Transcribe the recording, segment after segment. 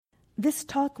This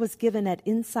talk was given at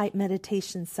Insight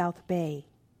Meditation South Bay.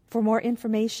 For more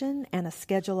information and a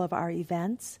schedule of our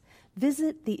events,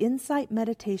 visit the Insight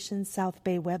Meditation South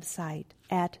Bay website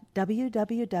at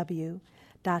www.imsb.org.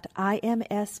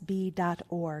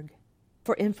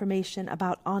 For information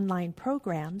about online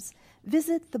programs,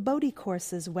 visit the Bodhi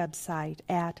Courses website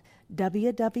at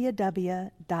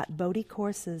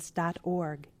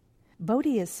www.bodhicourses.org.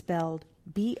 Bodhi is spelled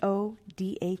Bodhi.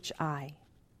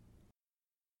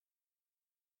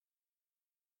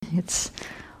 It's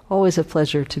always a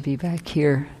pleasure to be back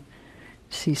here,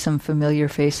 see some familiar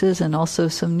faces and also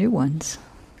some new ones.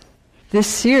 This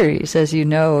series, as you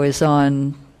know, is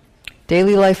on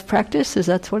daily life practice.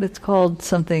 That's what it's called,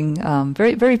 something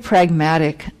very, very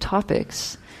pragmatic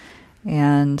topics.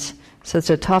 And so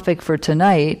the topic for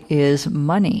tonight is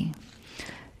money.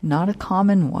 Not a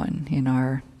common one in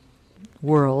our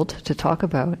world to talk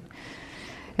about.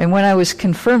 And when I was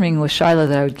confirming with Shaila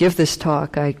that I would give this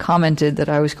talk, I commented that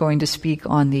I was going to speak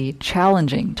on the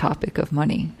challenging topic of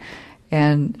money.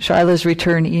 And Shaila's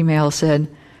return email said,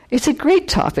 "It's a great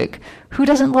topic. Who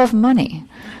doesn't love money?"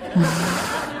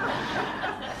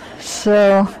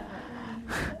 So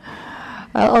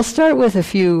I'll start with a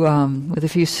few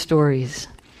stories.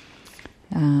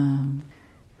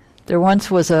 There once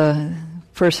was a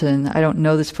person, I don't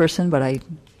know this person, but I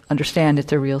understand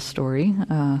it's a real story,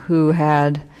 who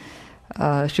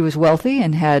she was wealthy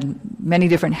and had many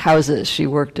different houses. She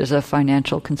worked as a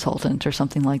financial consultant or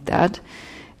something like that.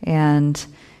 And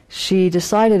she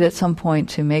decided at some point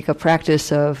to make a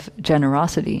practice of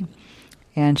generosity.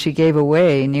 And she gave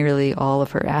away nearly all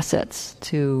of her assets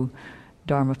to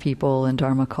Dharma people and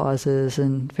Dharma causes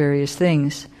and various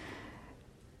things.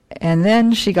 And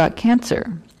then she got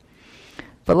cancer.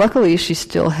 But luckily, she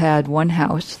still had one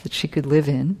house that she could live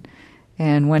in.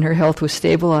 And when her health was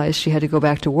stabilized, she had to go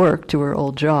back to work, to her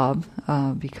old job,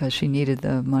 because she needed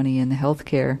the money and the health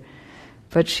care.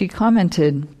 But she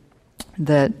commented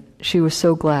that she was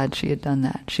so glad she had done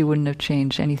that. She wouldn't have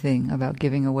changed anything about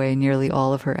giving away nearly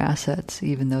all of her assets,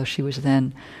 even though she was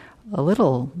then a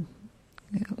little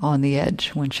on the edge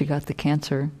when she got the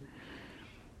cancer.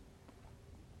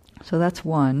 So that's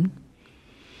one.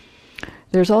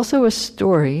 There's also a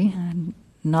story,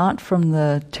 not from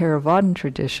the Theravadan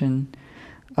tradition,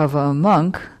 of a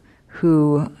monk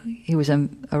he was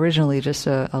originally just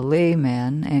a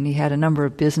layman, and he had a number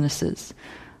of businesses.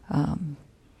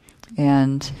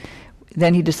 And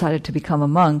then he decided to become a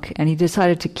monk, and he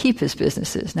decided to keep his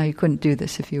businesses. Now, you couldn't do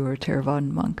this if you were a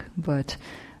Theravadan monk, but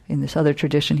in this other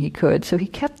tradition he could. So he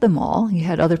kept them all. He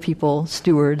had other people,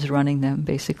 stewards, running them,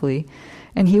 basically.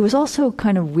 And he was also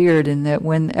kind of weird in that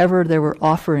whenever there were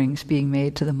offerings being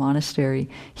made to the monastery,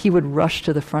 he would rush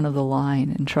to the front of the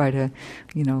line and try to,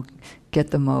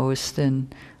 get the most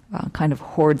and kind of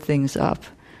hoard things up.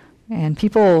 And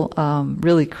people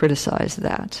really criticized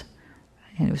that.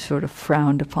 And it was sort of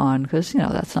frowned upon because,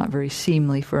 that's not very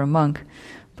seemly for a monk.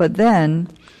 But then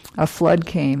a flood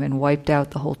came and wiped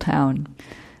out the whole town.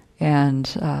 And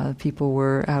people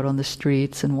were out on the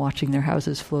streets and watching their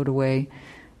houses float away.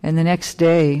 And the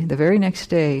very next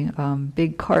day,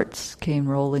 big carts came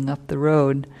rolling up the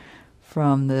road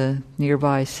from the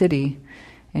nearby city,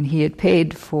 and he had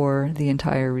paid for the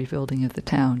entire rebuilding of the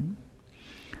town.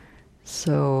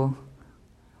 So,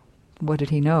 what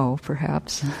did he know,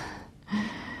 perhaps?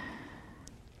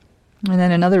 And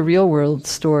then another real-world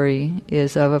story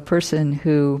is of a person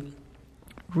who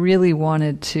really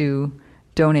wanted to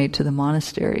donate to the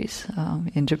monasteries.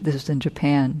 This was in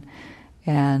Japan.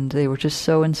 And they were just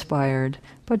so inspired,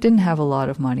 but didn't have a lot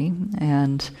of money,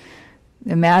 and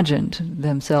imagined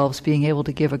themselves being able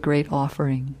to give a great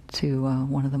offering to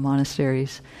one of the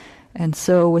monasteries. And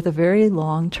so with a very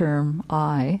long-term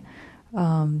eye,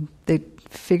 they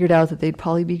figured out that they'd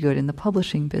probably be good in the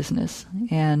publishing business,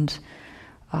 and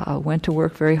went to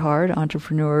work very hard,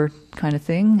 entrepreneur kind of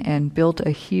thing, and built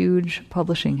a huge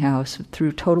publishing house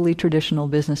through totally traditional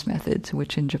business methods,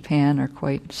 which in Japan are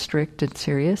quite strict and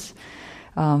serious.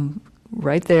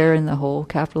 Right there in the whole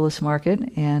capitalist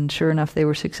market, and sure enough they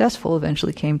were successful,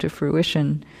 eventually came to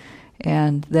fruition,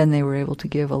 and then they were able to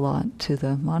give a lot to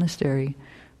the monastery.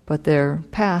 But their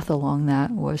path along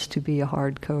that was to be a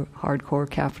hardcore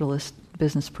capitalist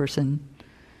business person.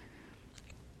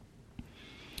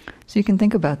 So you can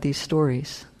think about these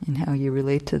stories and how you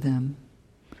relate to them.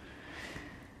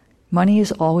 Money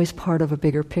is always part of a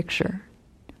bigger picture.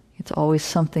 It's always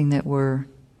something that we're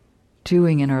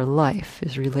doing in our life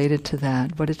is related to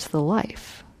that, but it's the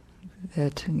life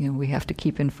that we have to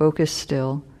keep in focus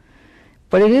still.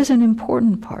 But it is an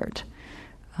important part.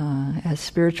 As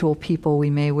spiritual people, we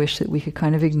may wish that we could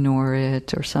kind of ignore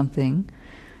it or something.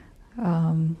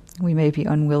 We may be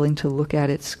unwilling to look at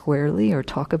it squarely or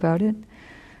talk about it,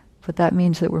 but that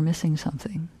means that we're missing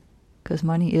something, because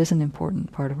money is an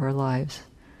important part of our lives.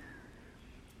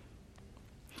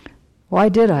 Why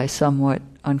did I somewhat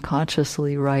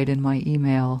unconsciously write in my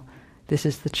email, "This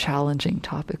is the challenging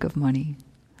topic of money"?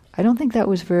 I don't think that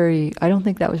was very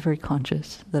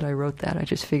conscious that I wrote that. I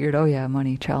just figured, oh yeah,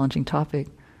 money, challenging topic.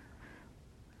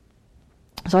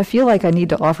 So I feel like I need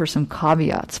to offer some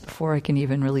caveats before I can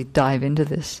even really dive into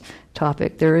this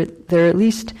topic. There are at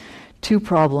least two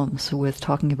problems with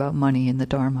talking about money in the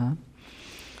Dharma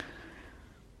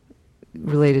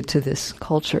related to this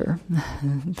culture.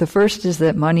 The first is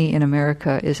that money in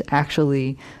America is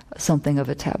actually something of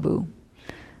a taboo.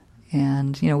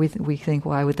 And, we think,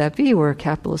 why would that be? We're a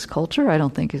capitalist culture. I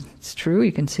don't think it's true.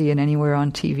 You can see it anywhere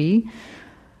on TV.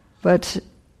 But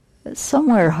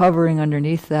somewhere hovering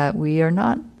underneath that, we are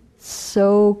not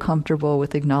so comfortable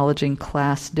with acknowledging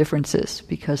class differences,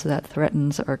 because that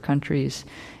threatens our country's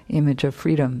image of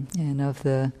freedom and of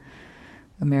the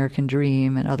American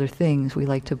dream and other things. We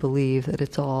like to believe that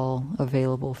it's all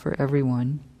available for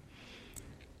everyone.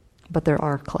 But there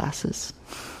are classes.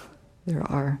 There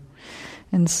are.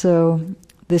 And so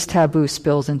this taboo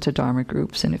spills into Dharma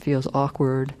groups, and it feels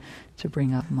awkward to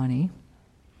bring up money.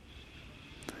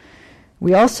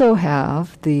 We also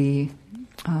have the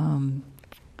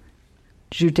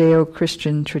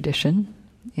Judeo-Christian tradition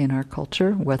in our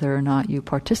culture, whether or not you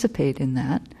participate in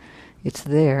that. It's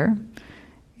there.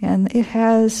 And it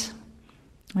has,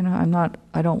 I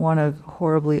don't want to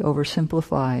horribly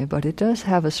oversimplify, but it does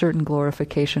have a certain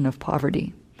glorification of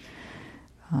poverty.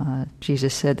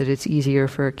 Jesus said that it's easier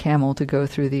for a camel to go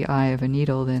through the eye of a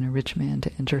needle than a rich man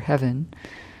to enter heaven.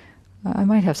 I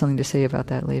might have something to say about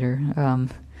that later.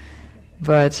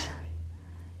 But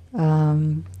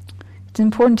it's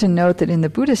important to note that in the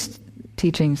Buddhist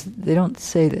teachings, they don't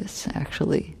say this,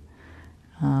 actually.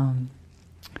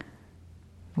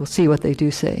 We'll see what they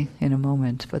do say in a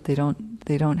moment, but they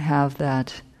don't have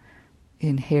that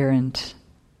inherent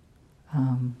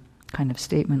kind of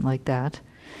statement like that.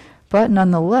 But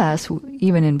nonetheless,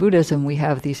 even in Buddhism, we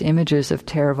have these images of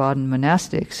Theravadan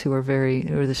monastics who are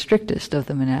the strictest of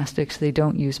the monastics. They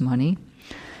don't use money.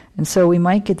 And so we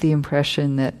might get the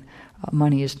impression that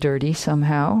money is dirty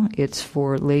somehow. It's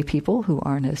for lay people who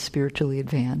aren't as spiritually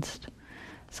advanced,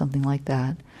 something like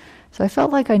that. So I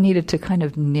felt like I needed to kind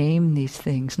of name these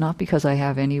things, not because I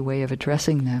have any way of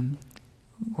addressing them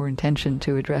or intention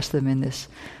to address them in this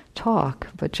talk,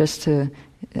 but just to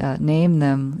name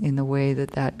them in the way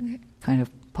that kind of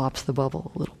pops the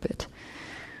bubble a little bit.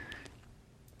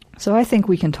 So I think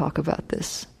we can talk about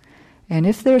this. And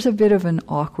if there's a bit of an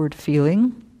awkward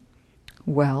feeling,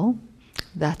 well,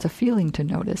 that's a feeling to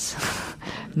notice.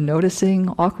 Noticing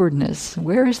awkwardness.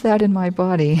 Where is that in my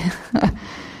body?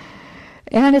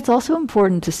 And it's also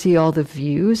important to see all the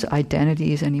views,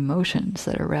 identities, and emotions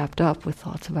that are wrapped up with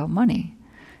thoughts about money.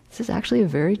 This is actually a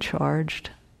very charged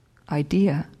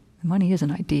idea. Money is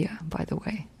an idea, by the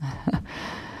way,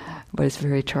 but it's a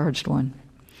very charged one.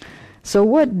 So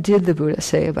what did the Buddha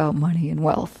say about money and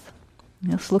wealth?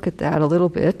 Let's look at that a little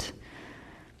bit.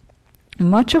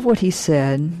 Much of what he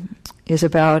said is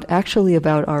actually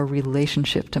about our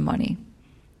relationship to money.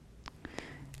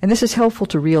 And this is helpful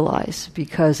to realize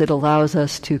because it allows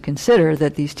us to consider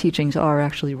that these teachings are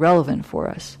actually relevant for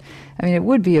us. I mean, it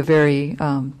would be a very,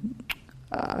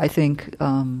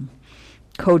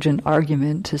 cogent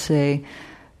argument to say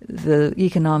the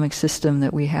economic system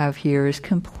that we have here is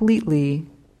completely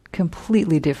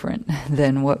different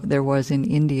than what there was in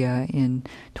India in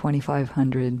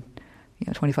 2,500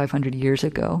 years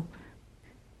ago.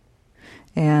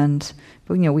 But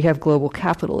we have global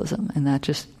capitalism, and that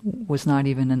just was not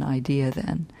even an idea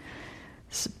then.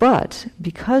 But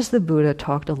because the Buddha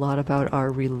talked a lot about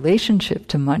our relationship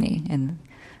to money, and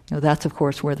that's of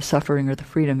course where the suffering or the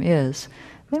freedom is,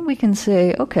 then we can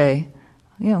say, okay,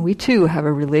 we too have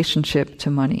a relationship to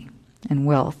money and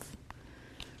wealth.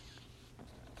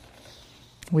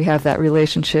 We have that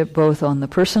relationship both on the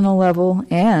personal level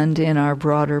and in our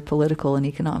broader political and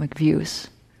economic views.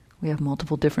 We have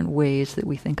multiple different ways that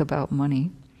we think about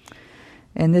money.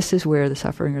 And this is where the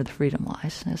suffering or the freedom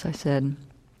lies, as I said.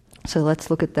 So let's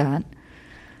look at that.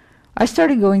 I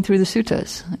started going through the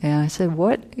suttas, and I said,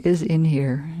 what is in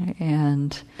here?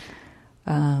 And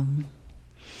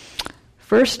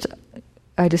first,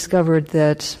 I discovered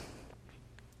that,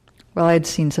 I had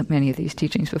seen many of these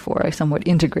teachings before. I somewhat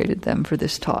integrated them for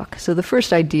this talk. So the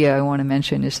first idea I want to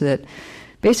mention is that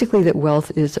basically that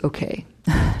wealth is okay.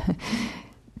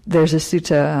 There's a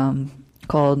sutta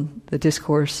called the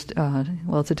Discourse,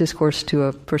 it's a discourse to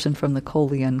a person from the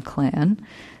Kolian clan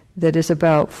that is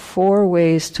about 4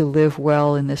 ways to live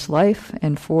well in this life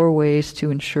and 4 ways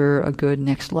to ensure a good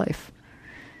next life.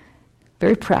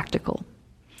 Very practical.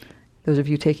 Those of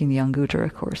you taking the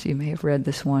Anguttara course, you may have read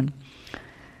this one.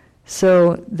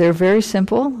 So they're very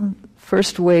simple.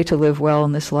 First way to live well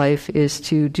in this life is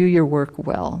to do your work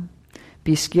well.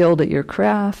 Be skilled at your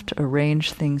craft,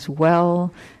 arrange things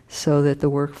well so that the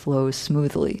work flows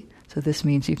smoothly. So this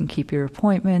means you can keep your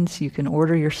appointments, you can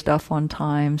order your stuff on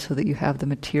time so that you have the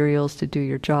materials to do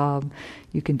your job,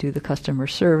 you can do the customer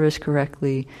service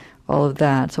correctly, all of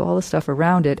that. So all the stuff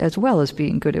around it, as well as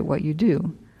being good at what you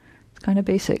do. It's kind of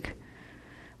basic.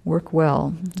 Work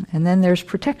well. And then there's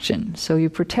protection. So you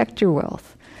protect your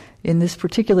wealth. In this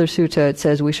particular sutta, it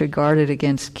says we should guard it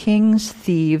against kings,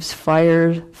 thieves,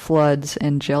 fire, floods,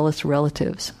 and jealous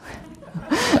relatives.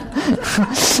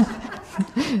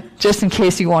 Just in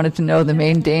case you wanted to know the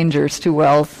main dangers to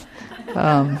wealth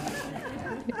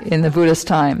in the Buddhist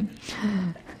time.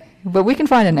 But we can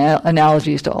find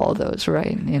analogies to all of those,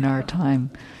 right, in our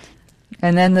time.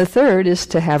 And then the third is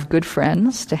to have good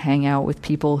friends, to hang out with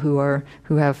people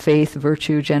who have faith,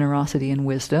 virtue, generosity, and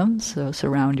wisdom. So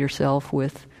surround yourself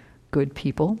with good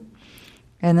people.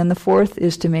 And then the fourth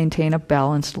is to maintain a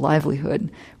balanced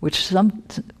livelihood, which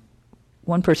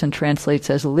one person translates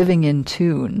as living in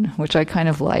tune, which I kind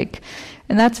of like.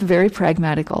 And that's very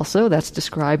pragmatic also. That's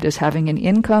described as having an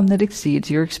income that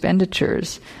exceeds your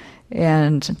expenditures.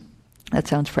 And that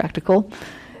sounds practical.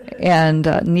 And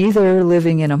neither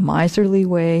living in a miserly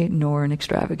way nor an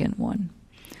extravagant one,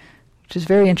 which is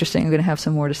very interesting. I'm going to have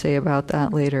some more to say about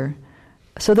that later.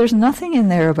 So there's nothing in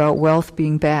there about wealth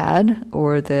being bad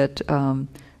or that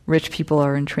rich people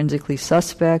are intrinsically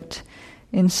suspect.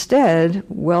 Instead,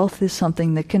 wealth is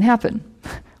something that can happen.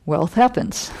 Wealth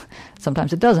happens.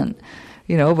 Sometimes it doesn't,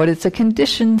 but it's a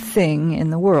conditioned thing in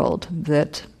the world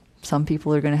that some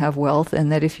people are going to have wealth,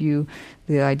 and that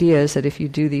the idea is that if you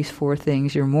do these 4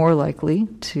 things, you're more likely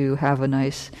to have a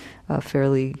nice,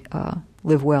 fairly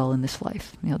live well in this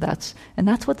life.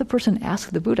 That's what the person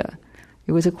asked the Buddha.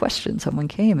 It was a question. Someone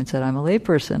came and said, "I'm a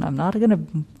layperson. I'm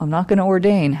not going to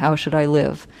ordain. How should I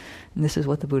live?" And this is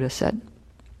what the Buddha said.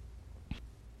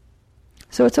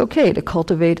 So it's okay to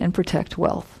cultivate and protect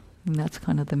wealth. And that's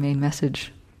kind of the main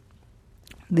message.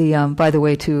 By the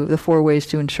way, the 4 ways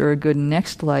to ensure a good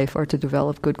next life are to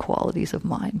develop good qualities of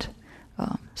mind.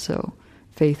 So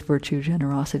faith, virtue,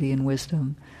 generosity, and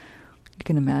wisdom. You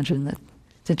can imagine that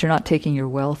since you're not taking your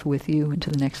wealth with you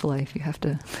into the next life, you have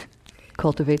to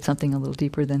cultivate something a little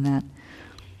deeper than that.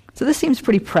 So this seems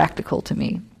pretty practical to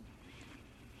me.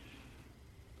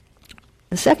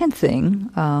 The second thing,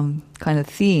 kind of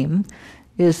theme,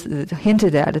 is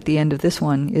hinted at the end of this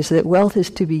one, is that wealth is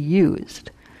to be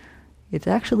used. It's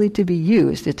actually to be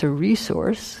used. It's a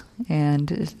resource.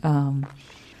 And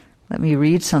let me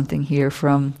read something here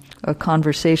from a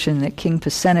conversation that King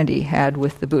Pasenadi had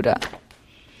with the Buddha.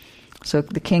 So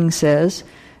the king says,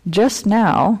 "Just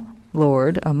now,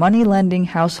 Lord, a money-lending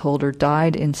householder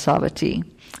died in Savatthi.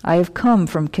 I have come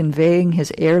from conveying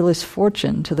his heirless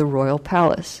fortune to the royal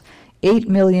palace, 8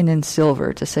 million in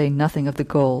silver, to say nothing of the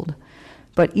gold.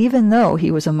 But even though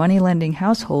he was a money-lending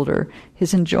householder,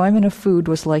 his enjoyment of food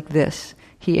was like this.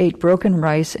 He ate broken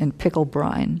rice and pickle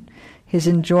brine. His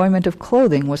enjoyment of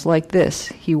clothing was like this.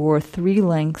 He wore 3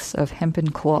 lengths of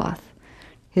hempen cloth.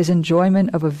 His enjoyment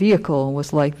of a vehicle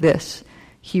was like this.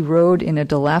 He rode in a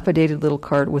dilapidated little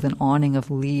cart with an awning of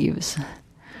leaves."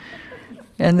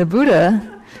 And the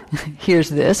Buddha hears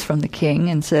this from the king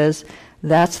and says,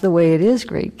 "That's the way it is,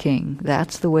 great king.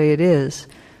 That's the way it is.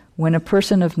 When a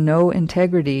person of no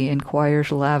integrity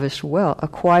acquires lavish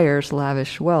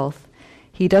wealth,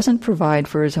 he doesn't provide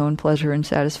for his own pleasure and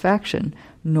satisfaction,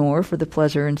 nor for the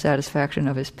pleasure and satisfaction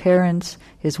of his parents,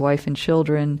 his wife and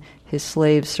children, his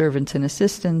slaves, servants, and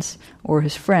assistants, or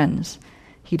his friends.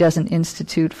 He doesn't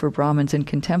institute for Brahmins and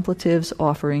contemplatives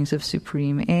offerings of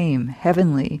supreme aim,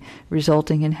 heavenly,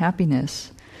 resulting in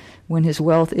happiness. When his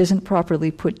wealth isn't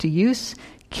properly put to use,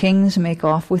 kings make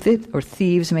off with it, or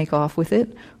thieves make off with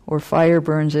it, or fire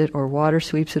burns it, or water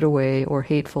sweeps it away, or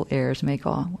hateful airs make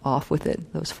off with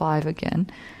it." Those 5 again.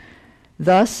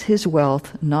 "Thus his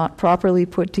wealth, not properly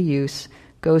put to use,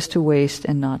 goes to waste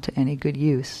and not to any good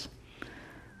use."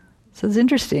 So it's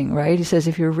interesting, right? He says,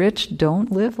 if you're rich,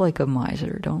 don't live like a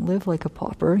miser. Don't live like a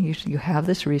pauper. You have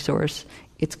this resource.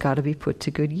 It's got to be put to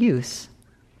good use.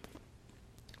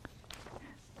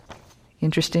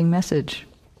 Interesting message.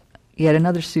 Yet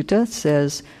another sutta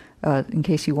says, in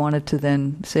case you wanted to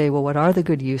then say, well, what are the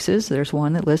good uses? There's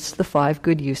one that lists the 5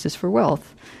 good uses for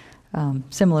wealth,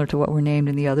 similar to what were named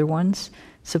in the other ones: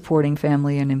 supporting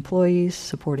family and employees,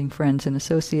 supporting friends and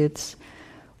associates,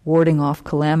 warding off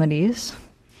calamities,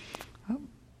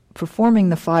 performing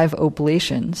the 5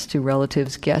 oblations to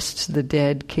relatives, guests, the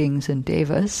dead, kings, and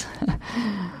devas.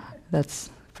 That's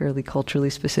fairly culturally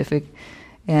specific.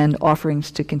 And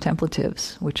offerings to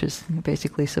contemplatives, which is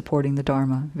basically supporting the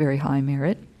Dharma, very high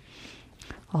merit.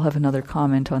 I'll have another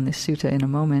comment on this sutta in a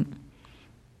moment.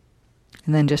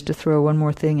 And then just to throw one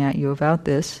more thing at you about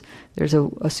this, there's a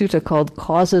sutta called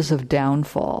Causes of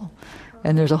Downfall.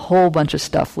 And there's a whole bunch of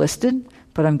stuff listed,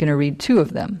 but I'm going to read 2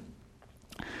 of them.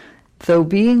 Though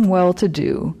being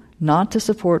well-to-do, not to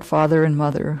support father and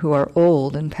mother who are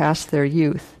old and past their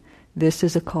youth, this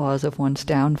is a cause of one's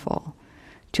downfall.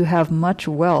 To have much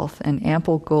wealth and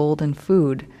ample gold and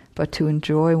food, but to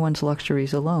enjoy one's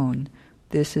luxuries alone,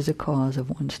 this is a cause of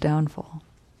one's downfall.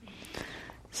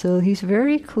 So he's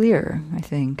very clear, I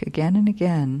think, again and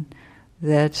again,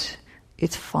 that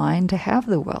it's fine to have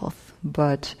the wealth,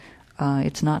 but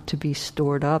it's not to be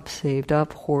stored up, saved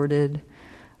up, hoarded.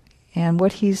 And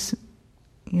what he's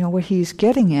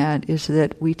getting at is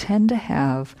that we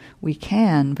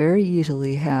can very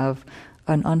easily have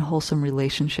an unwholesome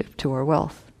relationship to our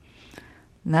wealth.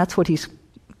 And that's what he's,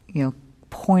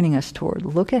 pointing us toward.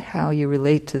 Look at how you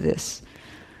relate to this.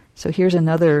 So here's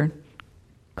another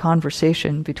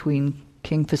conversation between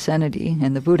King Pasenadi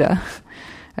and the Buddha.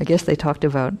 I guess they talked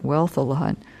about wealth a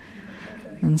lot.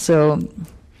 And so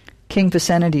King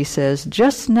Pasenadi says,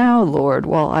 "Just now, Lord,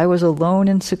 while I was alone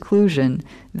in seclusion,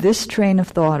 this train of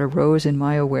thought arose in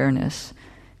my awareness.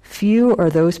 Few are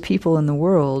those people in the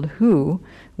world who,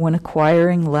 when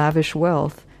acquiring lavish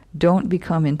wealth, don't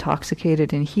become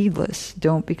intoxicated and heedless,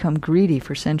 don't become greedy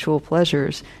for sensual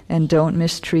pleasures, and don't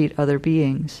mistreat other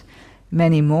beings.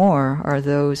 Many more are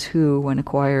those who, when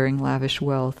acquiring lavish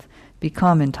wealth,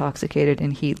 become intoxicated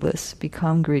and heedless,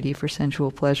 become greedy for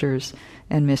sensual pleasures,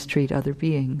 and mistreat other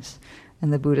beings."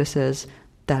 And the Buddha says,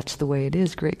 that's the way it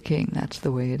is, great king, that's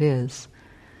the way it is.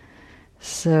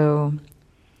 So,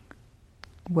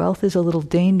 wealth is a little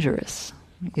dangerous.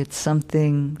 It's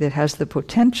something that has the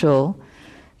potential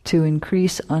to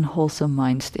increase unwholesome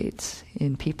mind states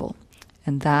in people.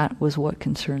 And that was what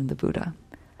concerned the Buddha.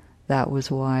 That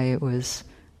was why it was,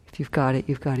 if you've got it,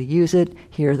 you've got to use it.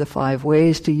 Here are the 5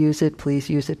 ways to use it. Please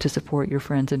use it to support your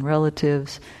friends and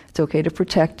relatives. It's okay to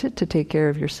protect it, to take care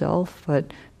of yourself,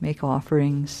 but make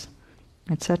offerings,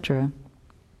 etc.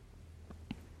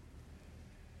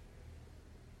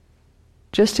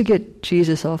 Just to get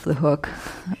Jesus off the hook,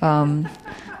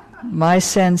 my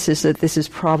sense is that this is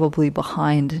probably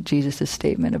behind Jesus'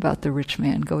 statement about the rich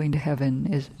man going to heaven,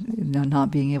 is not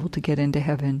being able to get into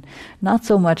heaven. Not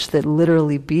so much that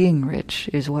literally being rich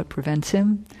is what prevents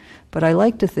him, but I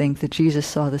like to think that Jesus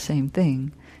saw the same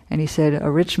thing. And he said,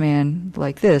 a rich man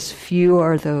like this, few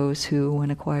are those who,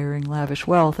 when acquiring lavish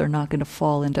wealth, are not going to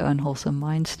fall into unwholesome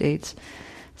mind states.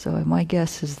 So my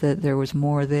guess is that there was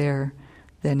more there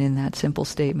than in that simple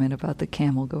statement about the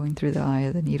camel going through the eye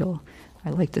of the needle.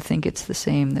 I like to think it's the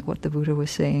same that what the Buddha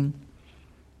was saying.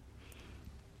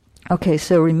 Okay,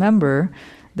 so remember,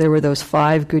 there were those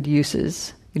 5 good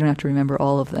uses. You don't have to remember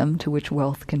all of them, to which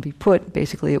wealth can be put.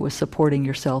 Basically, it was supporting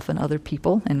yourself and other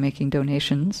people and making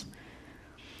donations.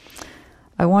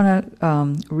 I want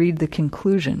to read the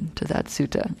conclusion to that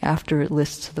sutta after it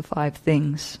lists the 5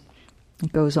 things.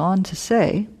 It goes on to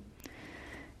say,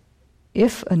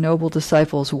 if a noble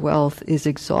disciple's wealth is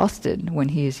exhausted when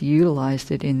he has utilized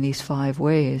it in these 5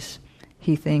 ways,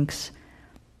 he thinks,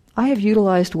 I have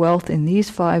utilized wealth in these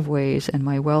 5 ways and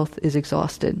my wealth is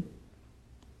exhausted.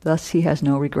 Thus he has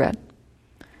no regret.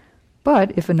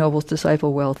 But if a noble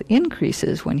disciple's wealth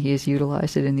increases when he has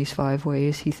utilized it in these 5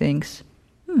 ways, he thinks,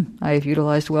 I have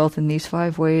utilized wealth in these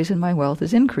 5 ways and my wealth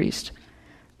is increased.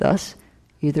 Thus,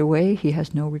 either way, he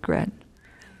has no regret.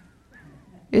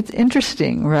 It's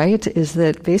interesting, right, is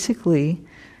that basically,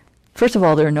 first of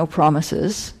all, there are no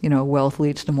promises. Wealth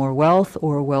leads to more wealth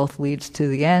or wealth leads to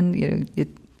the end.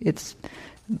 It's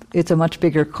a much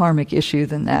bigger karmic issue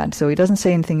than that. So he doesn't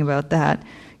say anything about that.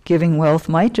 Giving wealth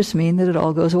might just mean that it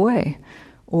all goes away.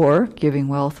 Or giving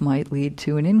wealth might lead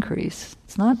to an increase.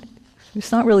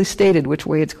 It's not really stated which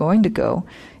way it's going to go.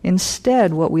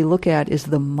 Instead, what we look at is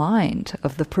the mind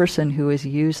of the person who has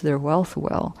used their wealth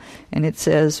well. And it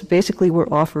says, basically,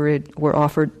 we're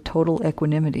offered total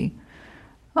equanimity.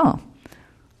 Oh,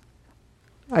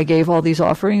 I gave all these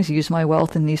offerings, used my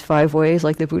wealth in these 5 ways,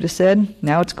 like the Buddha said,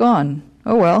 now it's gone.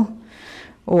 Oh well.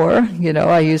 Or,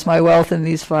 I used my wealth in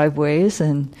these 5 ways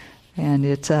and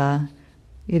it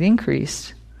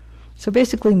increased. So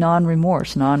basically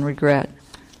non-remorse, non-regret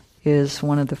is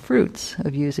one of the fruits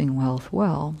of using wealth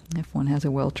well, if one has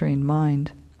a well-trained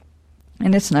mind.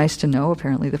 And it's nice to know,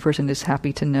 apparently the person is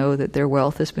happy to know that their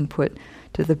wealth has been put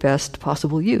to the best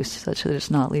possible use, such that it's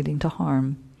not leading to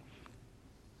harm.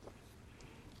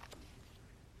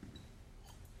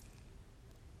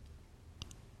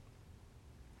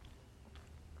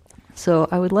 So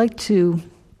I would like to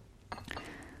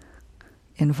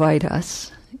invite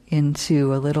us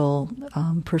into a little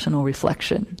personal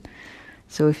reflection.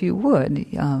 So if you would,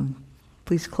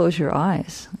 please close your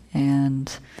eyes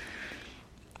and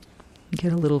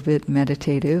get a little bit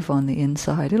meditative on the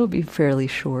inside. It'll be fairly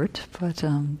short, but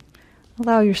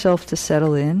allow yourself to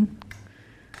settle in.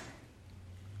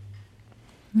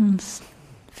 And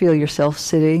feel yourself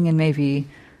sitting and maybe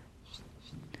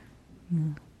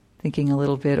thinking a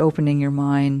little bit, opening your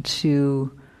mind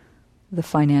to the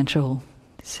financial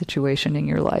situation in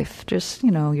your life. Just,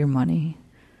 your money.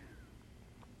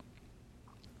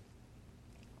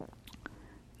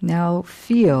 Now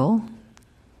feel,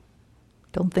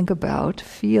 don't think about,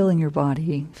 feel in your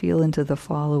body, feel into the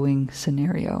following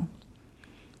scenario.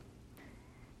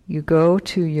 You go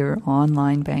to your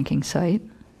online banking site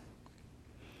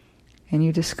and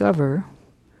you discover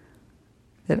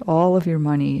that all of your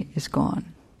money is gone.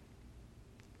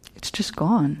 It's just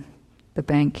gone. The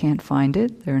bank can't find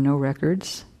it. There are no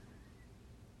records.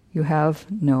 You have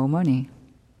no money.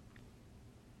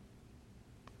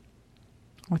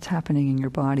 What's happening in your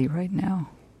body right now?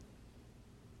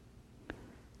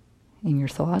 In your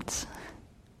thoughts?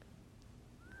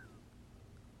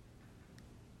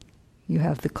 You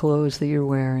have the clothes that you're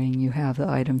wearing, you have the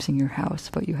items in your house,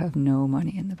 but you have no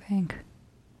money in the bank.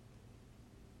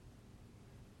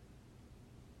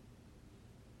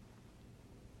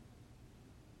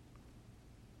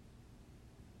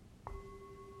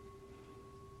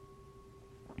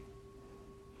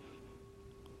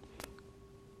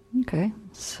 Okay,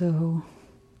 so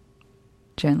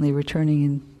gently returning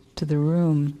into the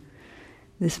room,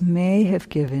 this may have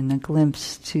given a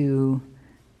glimpse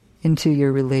into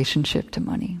your relationship to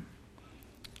money.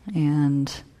 And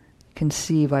you can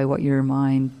see by what your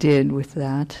mind did with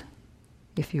that,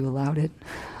 if you allowed it.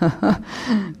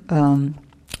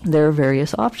 There are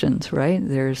various options, right?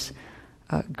 There's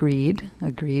a greed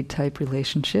type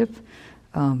relationship.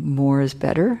 More is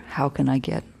better. How can I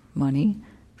get money?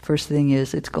 First thing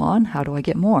is, it's gone. How do I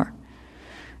get more?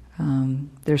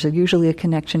 There's usually a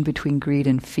connection between greed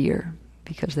and fear,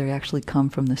 because they actually come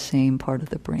from the same part of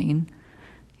the brain,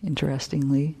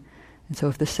 interestingly. And so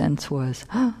if the sense was,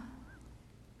 how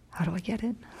do I get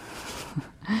it?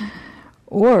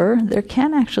 Or there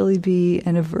can actually be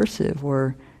an aversive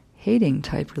or hating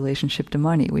type relationship to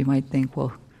money. We might think,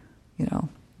 well,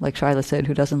 like Shyla said,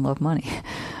 who doesn't love money?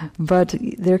 But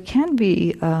there can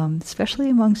be,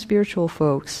 especially among spiritual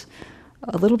folks,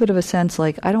 a little bit of a sense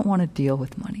like, I don't want to deal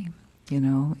with money.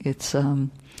 It's,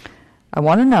 I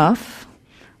want enough,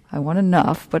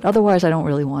 but otherwise I don't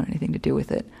really want anything to do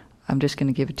with it. I'm just going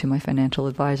to give it to my financial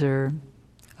advisor.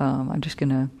 I'm just going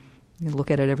to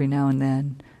look at it every now and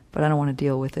then, but I don't want to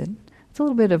deal with it. It's a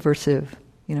little bit aversive.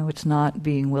 It's not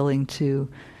being willing to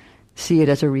see it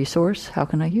as a resource. How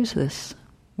can I use this?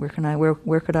 Where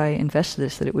could I invest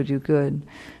this that it would do good?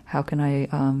 How can I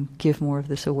give more of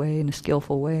this away in a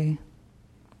skillful way?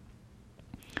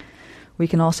 We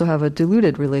can also have a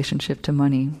diluted relationship to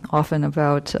money. Often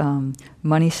about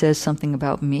money says something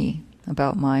about me,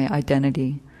 about my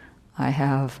identity. I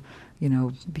have,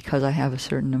 because I have a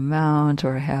certain amount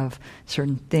or I have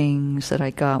certain things that I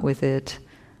got with it.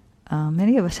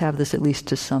 Many of us have this at least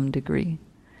to some degree.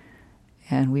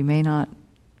 And we may not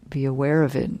be aware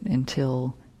of it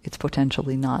until it's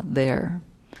potentially not there.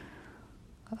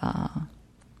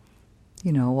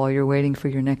 While you're waiting for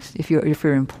your next, if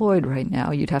you're employed right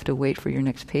now, you'd have to wait for your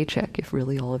next paycheck if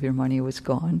really all of your money was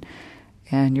gone,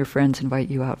 and your friends invite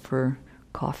you out for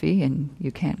coffee and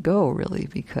you can't go really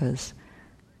because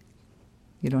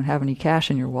you don't have any cash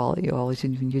in your wallet. You're always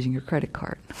using your credit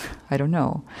card. I don't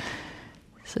know.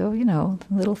 So,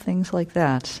 little things like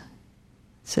that.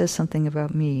 It says something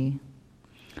about me.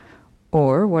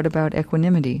 Or what about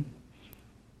equanimity?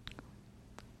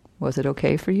 Was it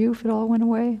okay for you if it all went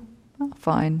away? Well,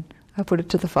 fine. I put it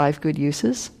to the 5 good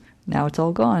uses. Now it's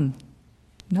all gone.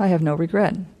 I have no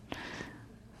regret.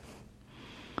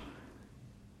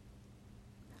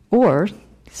 Or,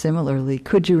 similarly,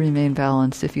 could you remain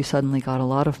balanced if you suddenly got a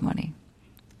lot of money?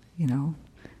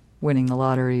 Winning the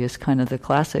lottery is kind of the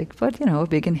classic, but, a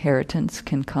big inheritance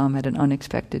can come at an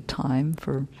unexpected time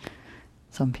for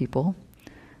some people.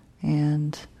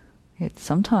 And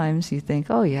sometimes you think,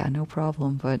 oh yeah, no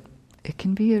problem, but it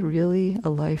can be a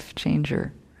life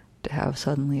changer to have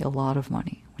suddenly a lot of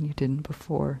money when you didn't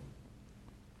before.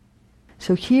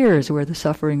 So here's where the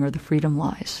suffering or the freedom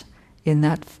lies. in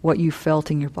that, what you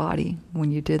felt in your body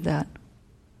when you did that.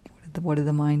 What did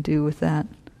the mind do with that?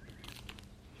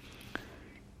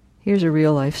 Here's a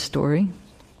real life story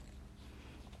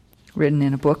written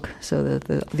in a book, so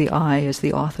that the I is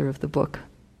the author of the book.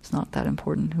 It's not that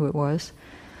important who it was.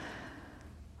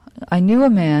 I knew a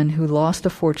man who lost a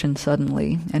fortune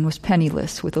suddenly and was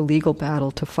penniless, with a legal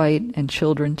battle to fight and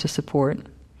children to support.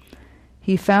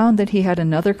 He found that he had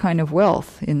another kind of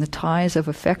wealth in the ties of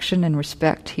affection and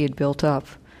respect he had built up,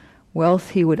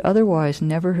 wealth he would otherwise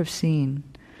never have seen.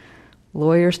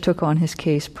 Lawyers took on his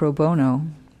case pro bono.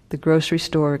 The grocery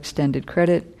store extended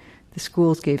credit, the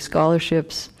schools gave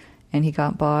scholarships, and he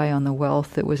got by on the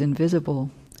wealth that was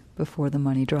invisible before the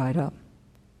money dried up.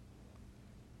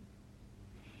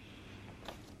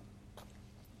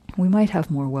 We might have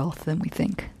more wealth than we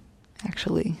think,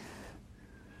 actually,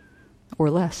 or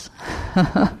less.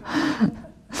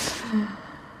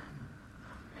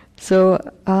 So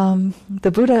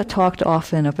the Buddha talked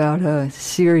often about a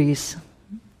series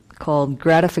called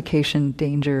gratification,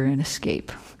 danger, and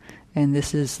escape. And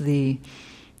this is the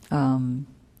kind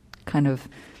of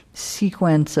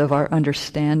sequence of our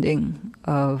understanding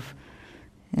of,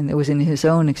 and it was in his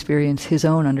own experience, his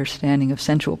own understanding of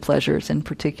sensual pleasures in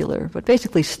particular, but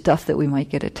basically stuff that we might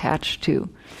get attached to.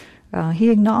 He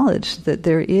acknowledged that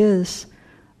there is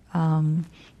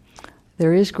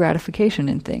gratification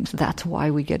in things. That's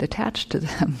why we get attached to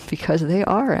them, because they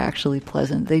are actually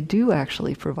pleasant. They do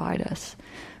actually provide us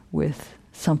with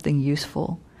something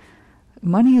useful.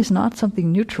 Money is not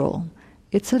something neutral.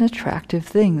 It's an attractive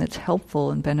thing that's helpful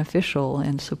and beneficial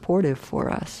and supportive for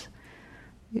us.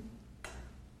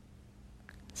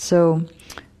 So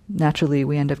naturally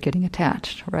we end up getting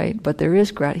attached, right? But there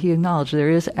is he acknowledged there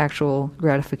is actual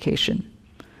gratification.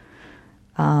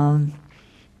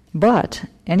 But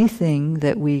anything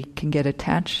that we can get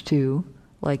attached to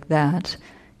like that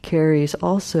carries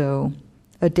also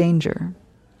a danger.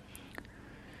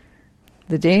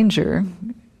 The danger,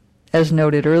 as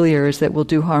noted earlier, is that we'll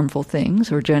do harmful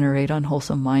things or generate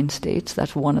unwholesome mind states.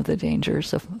 That's one of the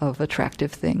dangers of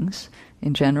attractive things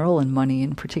in general, and money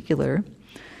in particular.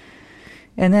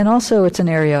 And then also it's an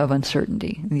area of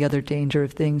uncertainty. And the other danger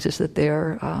of things is that they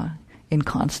are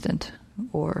inconstant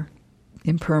or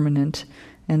impermanent,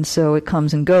 and so it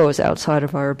comes and goes outside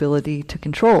of our ability to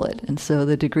control it. And so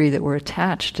the degree that we're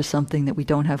attached to something that we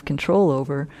don't have control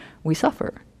over, we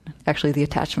suffer. Actually, the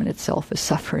attachment itself is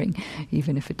suffering,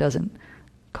 even if it doesn't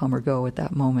come or go at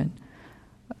that moment.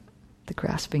 The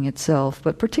grasping itself,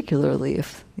 but particularly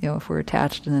if we're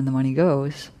attached and then the money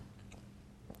goes.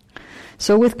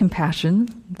 So with compassion,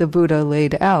 the Buddha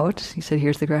laid out, he said,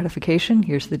 here's the gratification,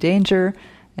 here's the danger,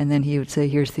 and then he would say,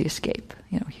 here's the escape.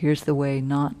 Here's the way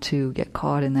not to get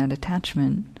caught in that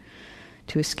attachment,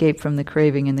 to escape from the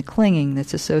craving and the clinging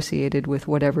that's associated with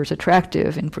whatever's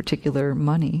attractive, in particular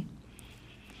money.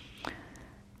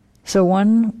 So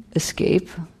one escape,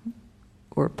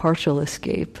 or partial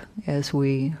escape, as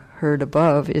we heard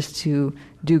above, is to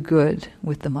do good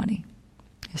with the money,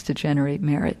 is to generate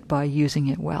merit by using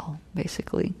it well,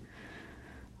 basically.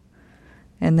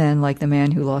 And then, like the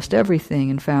man who lost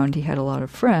everything and found he had a lot of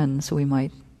friends, we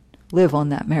might live on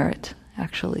that merit,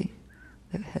 actually,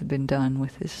 that had been done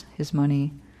with his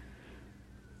money.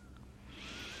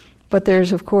 But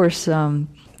there's, of course,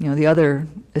 the other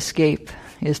escape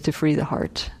is to free the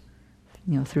heart,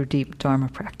 through deep Dharma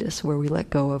practice, where we let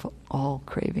go of all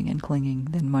craving and clinging.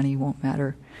 Then money won't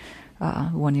matter.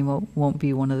 Money won't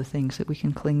be one of the things that we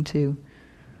can cling to.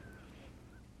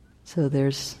 So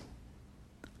there's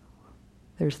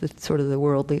the sort of the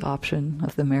worldly option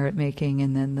of the merit making,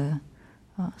 and then the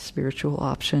spiritual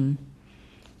option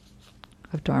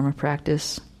of Dharma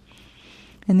practice.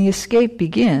 And the escape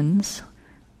begins,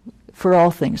 for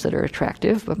all things that are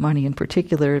attractive, but money in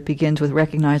particular, it begins with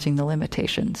recognizing the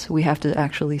limitations. We have to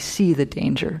actually see the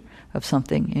danger of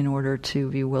something in order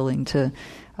to be willing to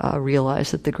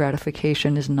realize that the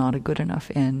gratification is not a good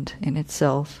enough end in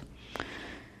itself.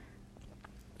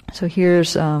 So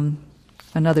here's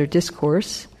another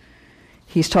discourse.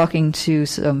 He's talking to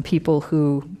some people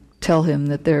who tell him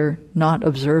that they're not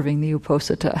observing the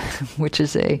uposatha, which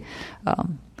is a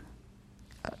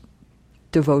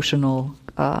devotional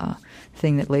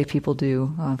thing that lay people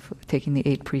do, taking the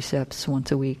 8 precepts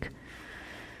once a week.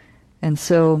 And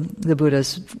so the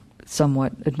Buddha's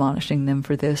somewhat admonishing them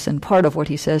for this, and part of what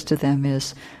he says to them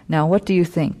is, now what do you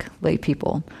think, lay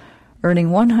people?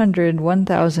 Earning 1,000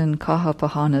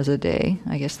 kahapahanas a day,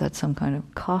 I guess that's some kind of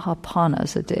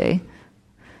kahapanas a day,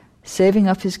 saving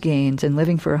up his gains and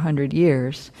living for 100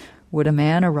 years, would a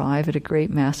man arrive at a great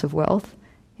mass of wealth?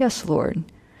 Yes, Lord.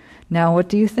 Now what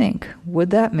do you think?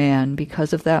 Would that man,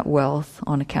 because of that wealth,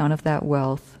 on account of that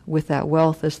wealth, with that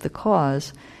wealth as the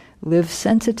cause, live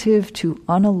sensitive to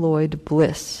unalloyed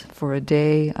bliss for a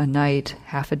day, a night,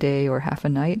 half a day, or half a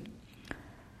night?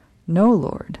 No,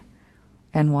 Lord.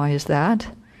 And why is that?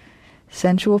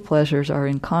 Sensual pleasures are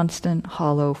inconstant,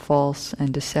 hollow, false,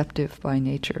 and deceptive by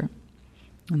nature.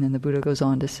 And then the Buddha goes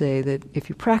on to say that if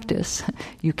you practice,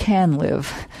 you can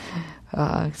live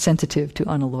sensitive to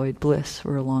unalloyed bliss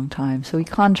for a long time. So he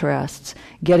contrasts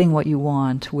getting what you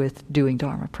want with doing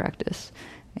Dharma practice.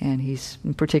 And he's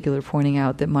in particular pointing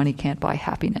out that money can't buy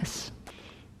happiness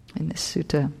in this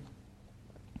sutta.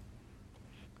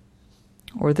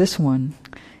 Or this one,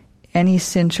 any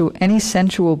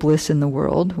sensual bliss in the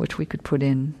world, which we could put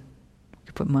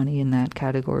money in that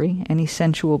category, any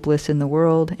sensual bliss in the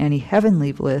world, any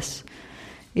heavenly bliss,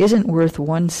 isn't worth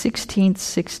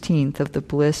 1/16th of the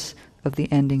bliss of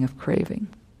the ending of craving.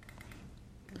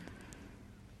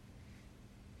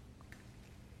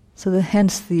 So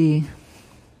hence the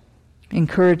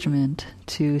encouragement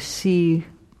to see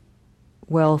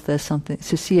wealth as something,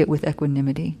 to see it with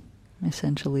equanimity,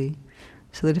 essentially.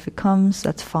 So that if it comes,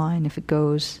 that's fine. If it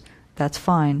goes, that's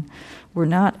fine. We're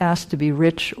not asked to be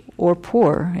rich or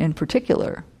poor in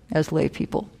particular as lay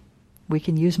people. We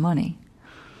can use money.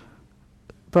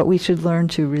 But we should learn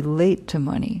to relate to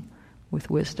money with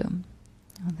wisdom.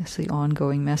 This is the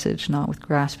ongoing message, not with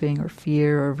grasping or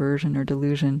fear or aversion or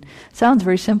delusion. Sounds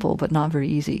very simple, but not very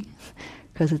easy,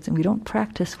 because we don't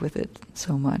practice with it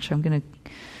so much. Let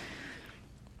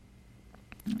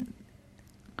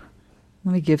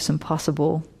me give some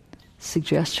possible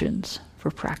suggestions for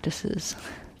practices.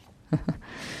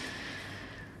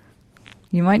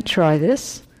 You might try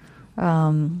this.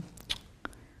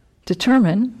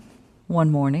 Determine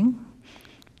one morning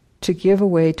to give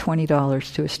away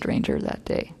 $20 to a stranger that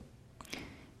day.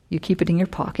 You keep it in your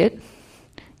pocket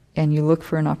and you look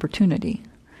for an opportunity.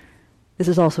 This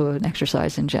is also an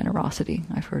exercise in generosity,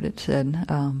 I've heard it said,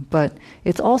 but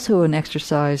it's also an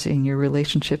exercise in your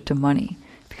relationship to money,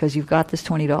 because you've got this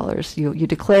 $20. You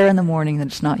declare in the morning that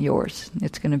it's not yours.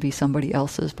 It's going to be somebody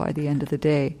else's by the end of the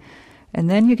day. And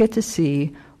then you get to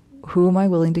see, who am I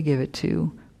willing to give it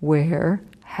to, where,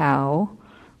 how,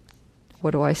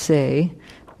 what do I say,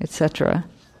 etc.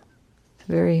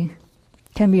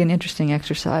 Can be an interesting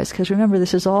exercise, because remember,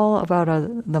 this is all about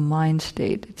the mind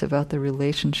state. It's about the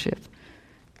relationship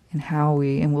and how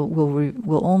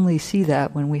we'll only see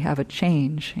that when we have a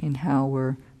change in how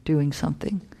we're doing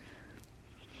something.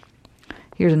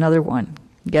 Here's another one.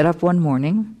 Get up one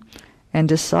morning and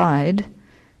decide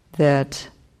that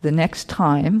the next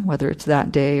time, whether it's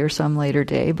that day or some later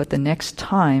day, but the next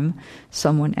time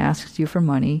someone asks you for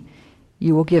money,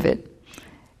 you will give it.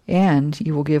 And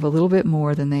you will give a little bit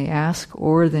more than they ask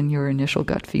or than your initial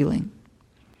gut feeling.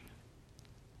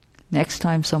 Next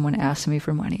time someone asks me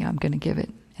for money, I'm going to give it.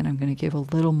 And I'm going to give a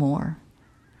little more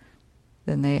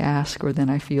than they ask or than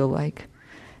I feel like.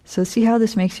 So see how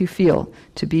this makes you feel,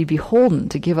 to be beholden,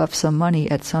 to give up some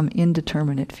money at some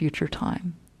indeterminate future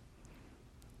time.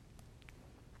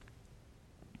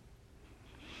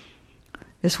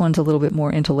 This one's a little bit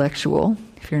more intellectual,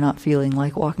 if you're not feeling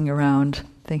like walking around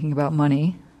thinking about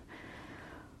money.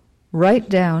 Write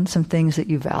down some things that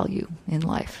you value in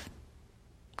life.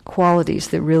 Qualities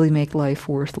that really make life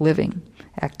worth living.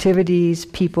 Activities,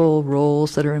 people,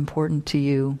 roles that are important to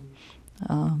you.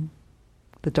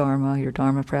 The Dharma, your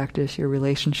Dharma practice, your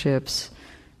relationships,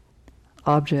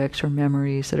 objects or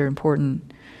memories that are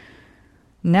important.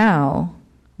 Now,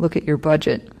 look at your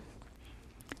budget.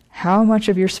 How much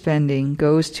of your spending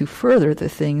goes to further the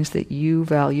things that you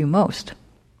value most?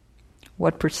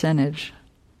 What percentage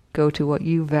go to what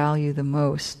you value the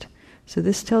most? So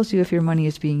this tells you if your money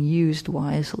is being used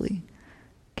wisely.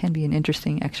 Can be an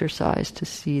interesting exercise to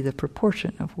see the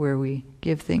proportion of where we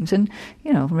give things. And,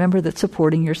 remember that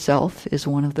supporting yourself is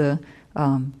one of the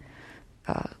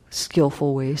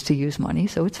skillful ways to use money.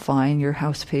 So it's fine. Your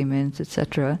house payments,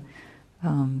 etc.,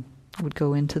 would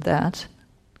go into that,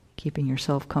 keeping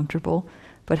yourself comfortable.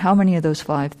 But how many of those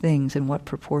 5 things and what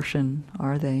proportion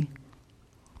are they?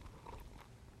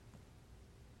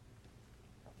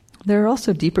 There are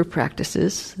also deeper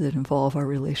practices that involve our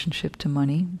relationship to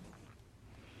money.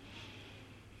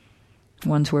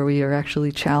 Ones where we are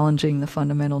actually challenging the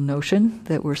fundamental notion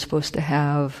that we're supposed to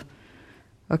have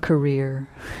a career,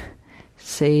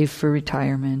 save for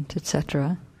retirement,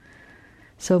 etc.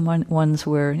 So ones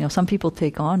where, some people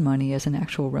take on money as an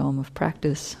actual realm of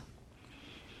practice.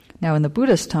 Now in the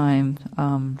Buddha's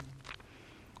time,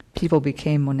 people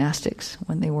became monastics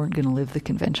when they weren't going to live the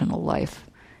conventional life.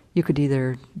 You could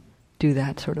either do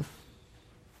that sort of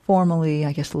formally,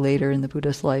 I guess later in the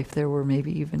Buddha's life, there were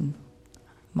maybe even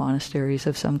monasteries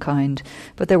of some kind,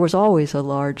 but there was always a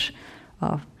large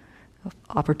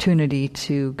opportunity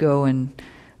to go and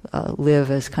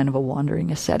live as kind of a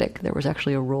wandering ascetic. There was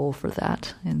actually a role for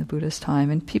that in the Buddha's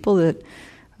time, and people that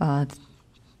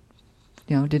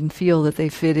didn't feel that they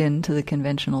fit into the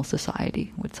conventional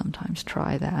society would sometimes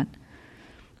try that.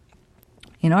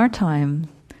 In our time,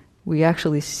 we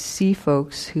actually see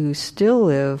folks who still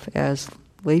live as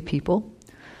lay people.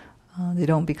 They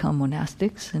don't become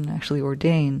monastics and actually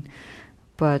ordain,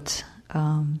 but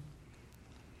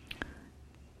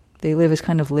they live as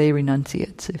kind of lay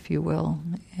renunciates, if you will,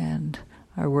 and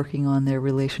are working on their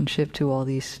relationship to all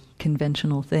these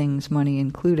conventional things, money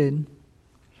included.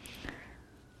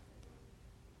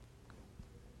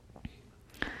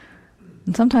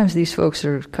 And sometimes these folks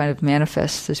are kind of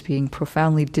manifest as being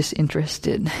profoundly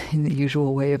disinterested in the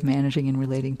usual way of managing and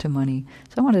relating to money.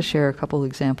 So I want to share a couple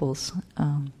examples.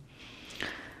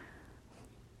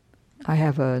 I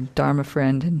have a Dharma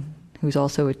friend who's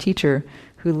also a teacher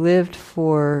who lived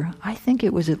for, I think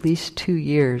it was at least 2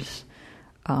 years,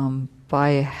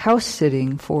 by house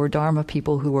sitting for Dharma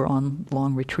people who were on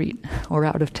long retreat or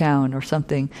out of town or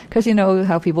something. Because you know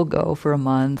how people go for a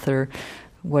month or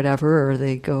whatever, or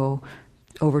they go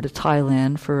over to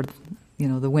Thailand for,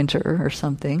 the winter or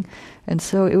something. And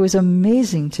so it was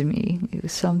amazing to me. It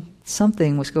was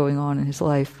something was going on in his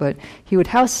life, but he would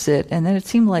house sit, and then it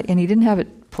seemed like, and he didn't have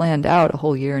it planned out a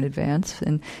whole year in advance,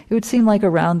 and it would seem like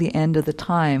around the end of the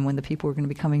time when the people were going to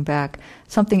be coming back,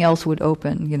 something else would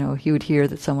open. He would hear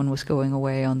that someone was going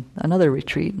away on another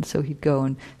retreat, and so he'd go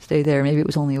and stay there. Maybe it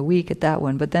was only a week at that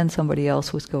one, but then somebody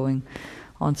else was going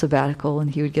on sabbatical, and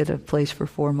he would get a place for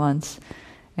 4 months.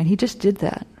 And he just did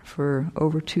that for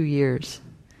over 2 years.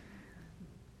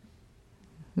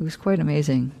 It was quite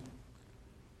amazing.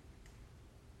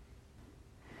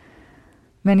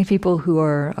 Many people who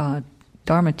are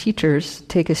Dharma teachers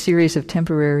take a series of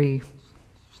temporary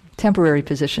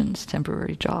positions,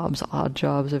 temporary jobs, odd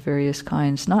jobs of various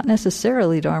kinds, not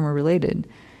necessarily Dharma related,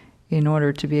 in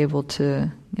order to be able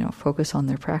to, focus on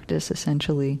their practice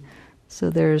essentially. So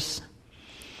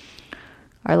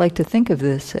I like to think of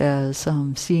this as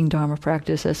seeing Dharma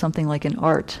practice as something like an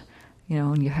art,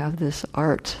 and you have this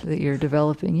art that you're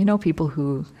developing. People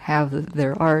who have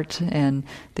their art and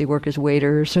they work as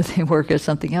waiters or they work as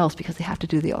something else because they have to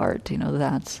do the art.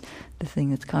 That's the thing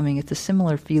that's coming. It's a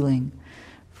similar feeling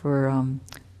for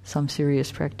some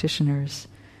serious practitioners.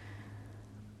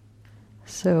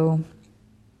 So,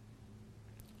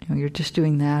 you're just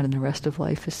doing that and the rest of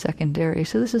life is secondary.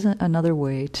 So this is another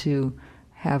way to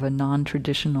have a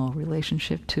non-traditional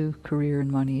relationship to career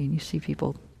and money, and you see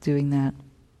people doing that.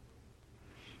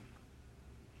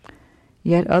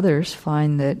 Yet others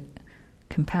find that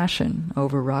compassion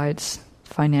overrides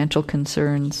financial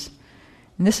concerns.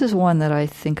 And this is one that I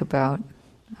think about,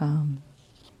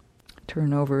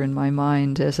 turn over in my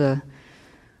mind as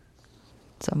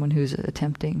someone who's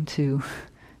attempting to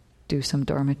do some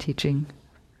Dharma teaching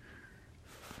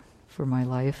for my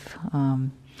life.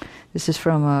 This is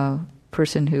from a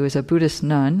person who is a Buddhist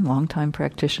nun, longtime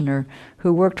practitioner,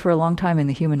 who worked for a long time in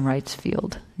the human rights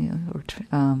field.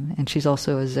 And she's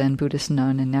also a Zen Buddhist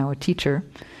nun and now a teacher.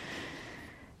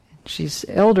 She's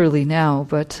elderly now,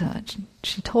 but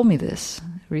she told me this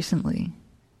recently.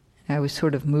 I was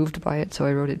sort of moved by it, so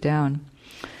I wrote it down.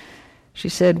 She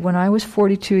said, "When I was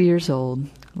 42 years old,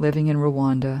 living in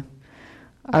Rwanda,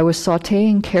 I was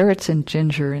sautéing carrots and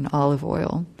ginger in olive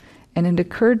oil, and it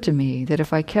occurred to me that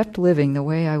if I kept living the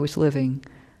way I was living,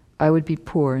 I would be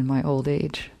poor in my old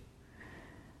age.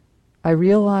 I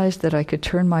realized that I could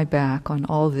turn my back on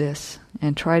all this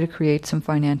and try to create some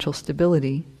financial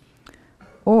stability,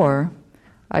 or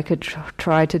I could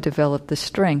try to develop the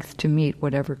strength to meet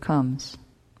whatever comes.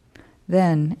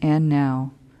 Then and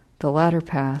now, the latter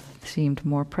path seemed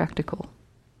more practical.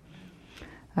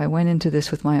 I went into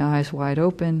this with my eyes wide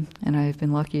open, and I have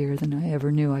been luckier than I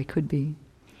ever knew I could be."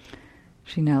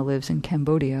 She now lives in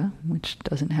Cambodia, which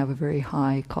doesn't have a very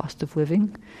high cost of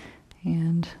living,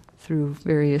 and through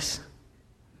various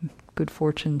good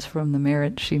fortunes from the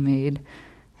merit she made,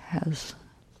 has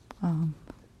a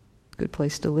good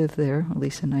place to live there, at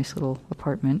least a nice little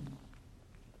apartment.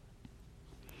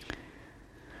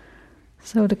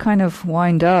 So to kind of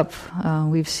wind up,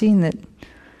 we've seen that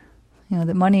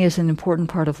that money is an important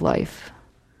part of life,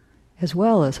 as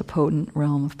well as a potent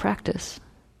realm of practice.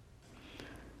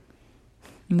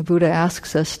 And the Buddha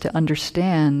asks us to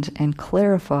understand and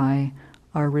clarify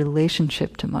our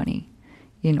relationship to money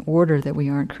in order that we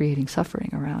aren't creating suffering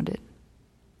around it.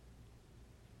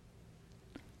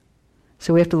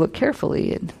 So we have to look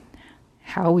carefully at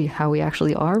how we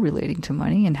actually are relating to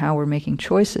money and how we're making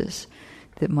choices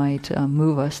that might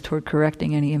move us toward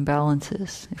correcting any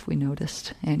imbalances, if we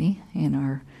noticed any in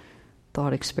our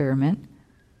thought experiment.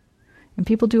 And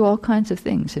people do all kinds of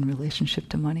things in relationship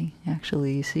to money.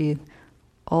 Actually, you see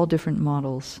all different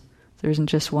models. There isn't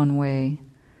just one way.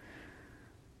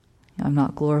 I'm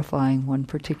not glorifying one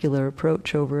particular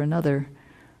approach over another.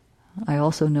 I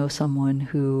also know someone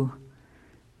who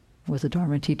was a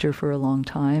Dharma teacher for a long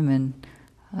time and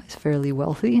is fairly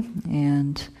wealthy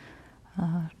and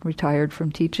retired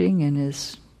from teaching and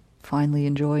is finally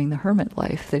enjoying the hermit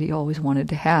life that he always wanted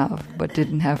to have but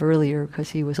didn't have earlier because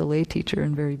he was a lay teacher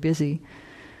and very busy.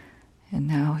 And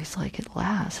now he's like, at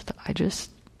last, I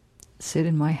just sit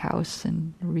in my house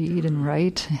and read and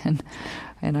write, and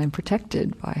I'm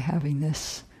protected by having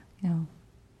this,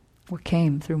 what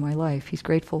came through my life. He's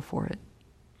grateful for it.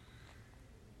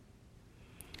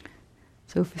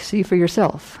 So see for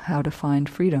yourself how to find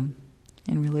freedom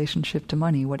in relationship to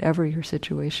money, whatever your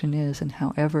situation is and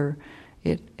however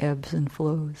it ebbs and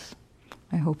flows.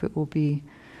 I hope it will be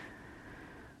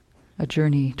a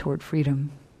journey toward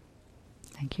freedom.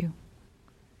 Thank you.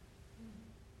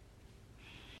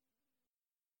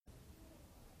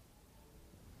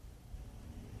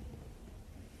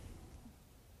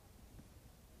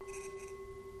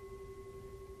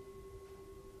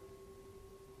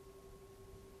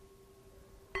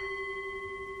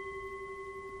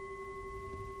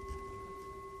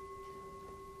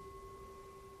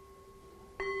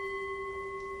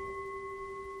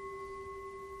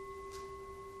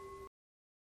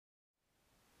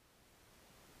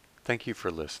 Thank you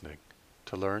for listening.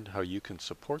 To learn how you can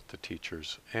support the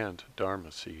teachers and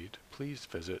Dharma Seed, please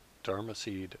visit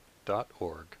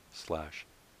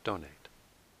dharmaseed.org/donate.